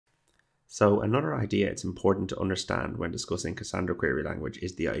So another idea it's important to understand when discussing Cassandra Query Language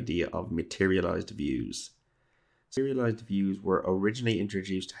is the idea of materialized views. Materialized views were originally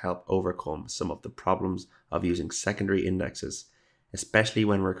introduced to help overcome some of the problems of using secondary indexes, especially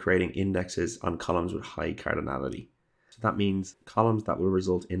when we're creating indexes on columns with high cardinality. So that means columns that will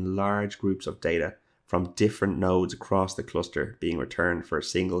result in large groups of data from different nodes across the cluster being returned for a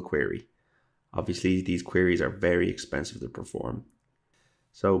single query. Obviously, these queries are very expensive to perform.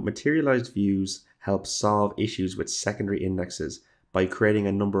 So materialized views help solve issues with secondary indexes by creating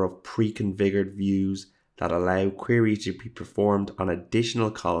a number of pre-configured views that allow queries to be performed on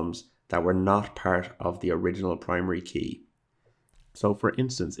additional columns that were not part of the original primary key. So for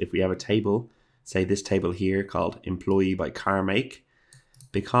instance, if we have a table, say this table here called employee by car make,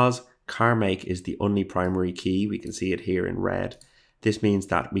 because car make is the only primary key, we can see it here in red, this means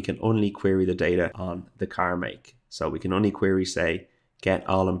that we can only query the data on the car make. So we can only query, say, get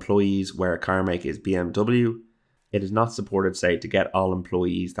all employees where car make is BMW. It is not supported, say, to get all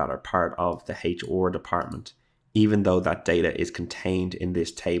employees that are part of the HR department, even though that data is contained in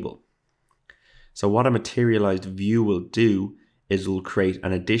this table. So what a materialized view will do is it will create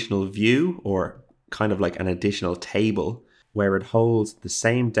an additional view, or kind of like an additional table, where it holds the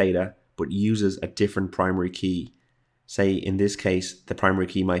same data but uses a different primary key. Say in this case, the primary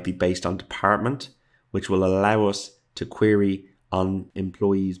key might be based on department, which will allow us to query on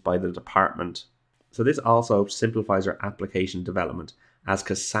employees by the department. So this also simplifies our application development, as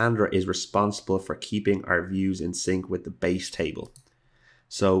Cassandra is responsible for keeping our views in sync with the base table.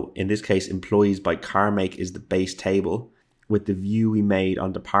 So in this case, employees by car make is the base table, with the view we made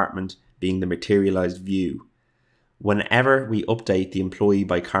on department being the materialized view. Whenever we update the employee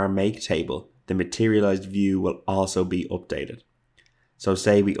by car make table, the materialized view will also be updated. So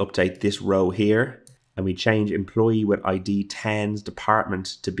say we update this row here, and we change employee with ID 10's department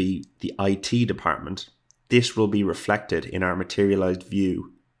to be the IT department, this will be reflected in our materialized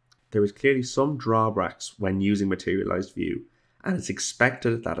view. There is clearly some drawbacks when using materialized view, and it's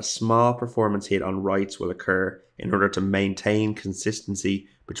expected that a small performance hit on writes will occur in order to maintain consistency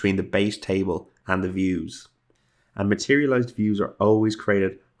between the base table and the views. And materialized views are always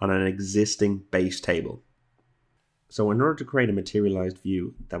created on an existing base table. So in order to create a materialized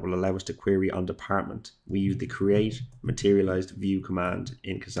view that will allow us to query on department, we use the create materialized view command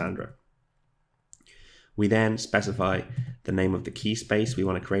in Cassandra. We then specify the name of the key space we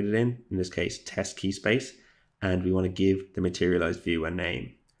want to create it in this case test key space, and we want to give the materialized view a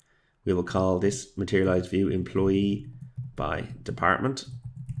name. We will call this materialized view employee by department,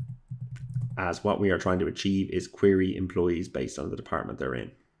 as what we are trying to achieve is query employees based on the department they're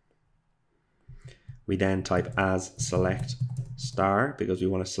in. We then type as select star because we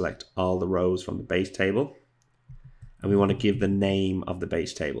want to select all the rows from the base table, and we want to give the name of the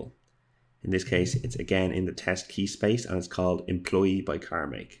base table. In this case, it's again in the test key space and it's called employee by car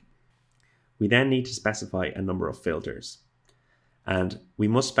make. We then need to specify a number of filters, and we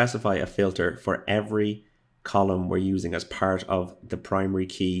must specify a filter for every column we're using as part of the primary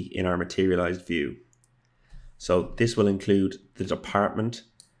key in our materialized view. So this will include the department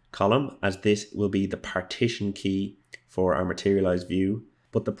column, as this will be the partition key for our materialized view,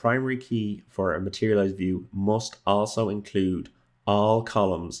 but the primary key for a materialized view must also include all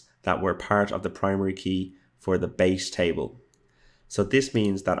columns that were part of the primary key for the base table. So this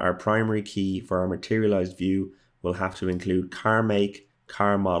means that our primary key for our materialized view will have to include car make,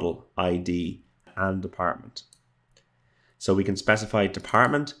 car model, ID, and department. So we can specify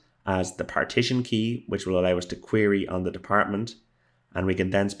department as the partition key, which will allow us to query on the department, and we can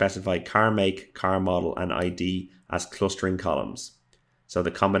then specify car make, car model, and ID as clustering columns. So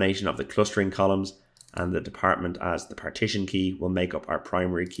the combination of the clustering columns and the department as the partition key will make up our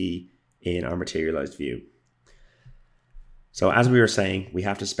primary key in our materialized view. So as we were saying, we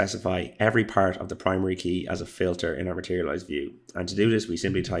have to specify every part of the primary key as a filter in our materialized view. And to do this, we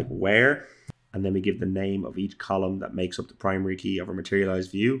simply type where, and then we give the name of each column that makes up the primary key of our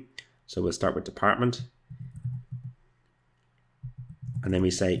materialized view. So we'll start with department, and then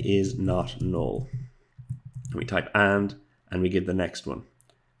we say is not null. And we type and we give the next one.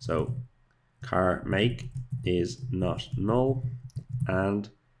 So car make is not null, and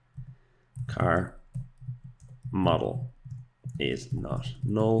car model is not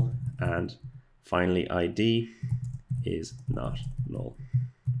null, and finally ID is not null.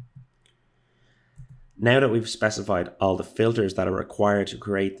 Now that we've specified all the filters that are required to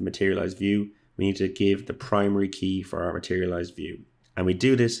create the materialized view, we need to give the primary key for our materialized view. And we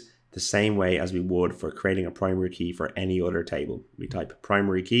do this the same way as we would for creating a primary key for any other table. We type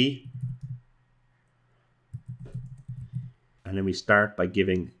primary key, And then we start by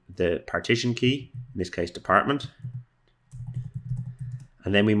giving the partition key, in this case department.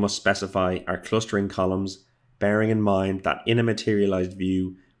 And then we must specify our clustering columns, bearing in mind that in a materialized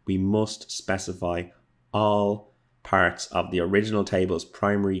view, we must specify all parts of the original table's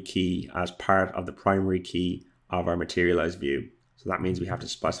primary key as part of the primary key of our materialized view. So that means we have to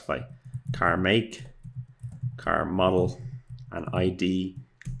specify car make, car model, and ID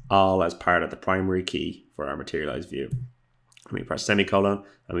all as part of the primary key for our materialized view. And we press semicolon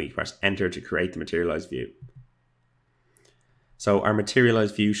and we press enter to create the materialized view. So our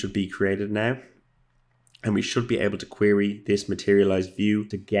materialized view should be created now, and we should be able to query this materialized view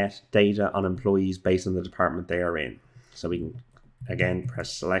to get data on employees based on the department they are in. So we can again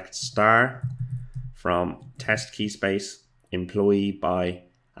press select star from test key space, employee by,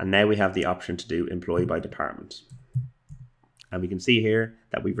 and now we have the option to do employee by department. And we can see here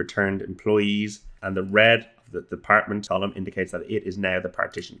that we've returned employees, and the red of the department column indicates that it is now the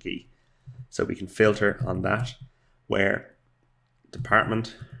partition key. So we can filter on that, where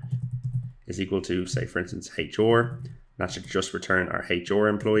department is equal to, say for instance, HR. That should just return our HR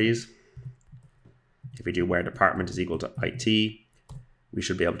employees. If we do where department is equal to IT, we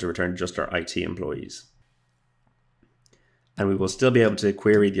should be able to return just our IT employees. And we will still be able to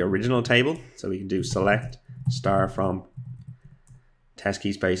query the original table. So we can do select star from test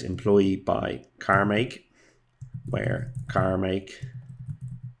key space employee by car make, where car make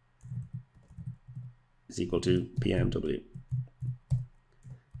is equal to BMW.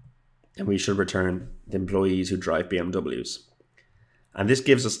 And we should return the employees who drive BMWs. And this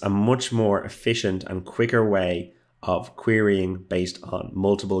gives us a much more efficient and quicker way of querying based on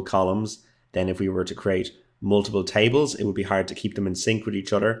multiple columns than if we were to create multiple tables. It would be hard to keep them in sync with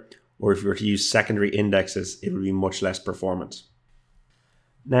each other, or if we were to use secondary indexes, it would be much less performant.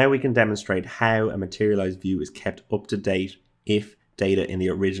 Now we can demonstrate how a materialized view is kept up to date if data in the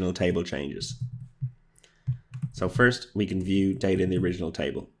original table changes. So first we can view data in the original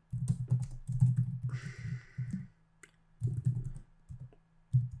table.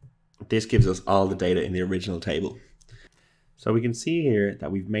 This gives us all the data in the original table. So we can see here that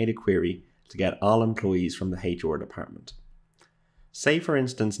we've made a query to get all employees from the HR department. Say for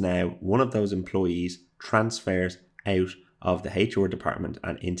instance now one of those employees transfers out of the HR department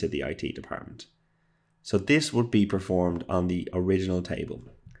and into the IT department. So this would be performed on the original table.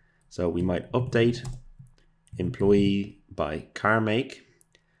 So we might update employee by car make,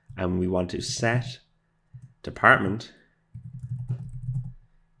 and we want to set department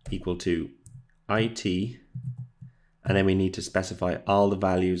equal to IT, and then we need to specify all the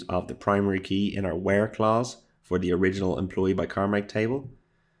values of the primary key in our where clause for the original employee by car make table.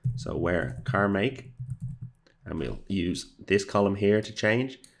 So where car make, and we'll use this column here to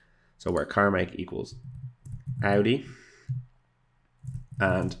change. So where car make equals Audi,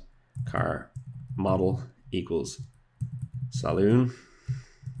 and car model equals saloon,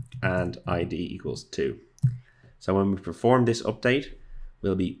 and ID equals 2. So when we perform this update,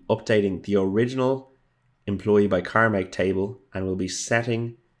 we'll be updating the original employee by car make table, and we'll be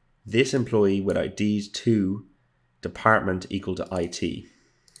setting this employee with IDs to department equal to IT.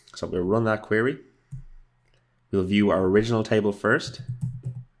 So we'll run that query. We'll view our original table first.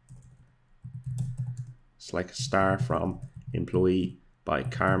 Select star from employee by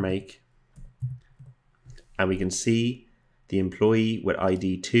car make. And we can see the employee with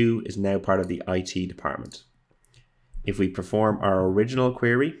ID 2 is now part of the IT department. If we perform our original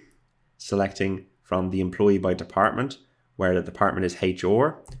query, selecting from the employee by department, where the department is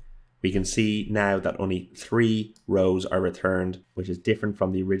HR, we can see now that only 3 rows are returned, which is different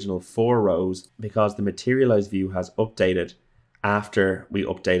from the original 4 rows because the materialized view has updated after we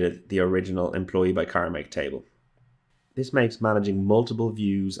updated the original employee by car make table. This makes managing multiple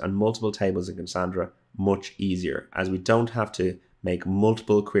views and multiple tables in Cassandra much easier, as we don't have to make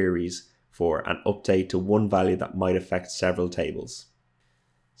multiple queries for an update to one value that might affect several tables.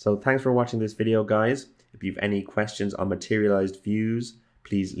 So thanks for watching this video, guys. If you have any questions on materialized views,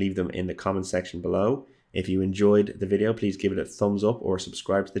 please leave them in the comment section below. If you enjoyed the video, please give it a thumbs up or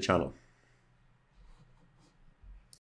subscribe to the channel.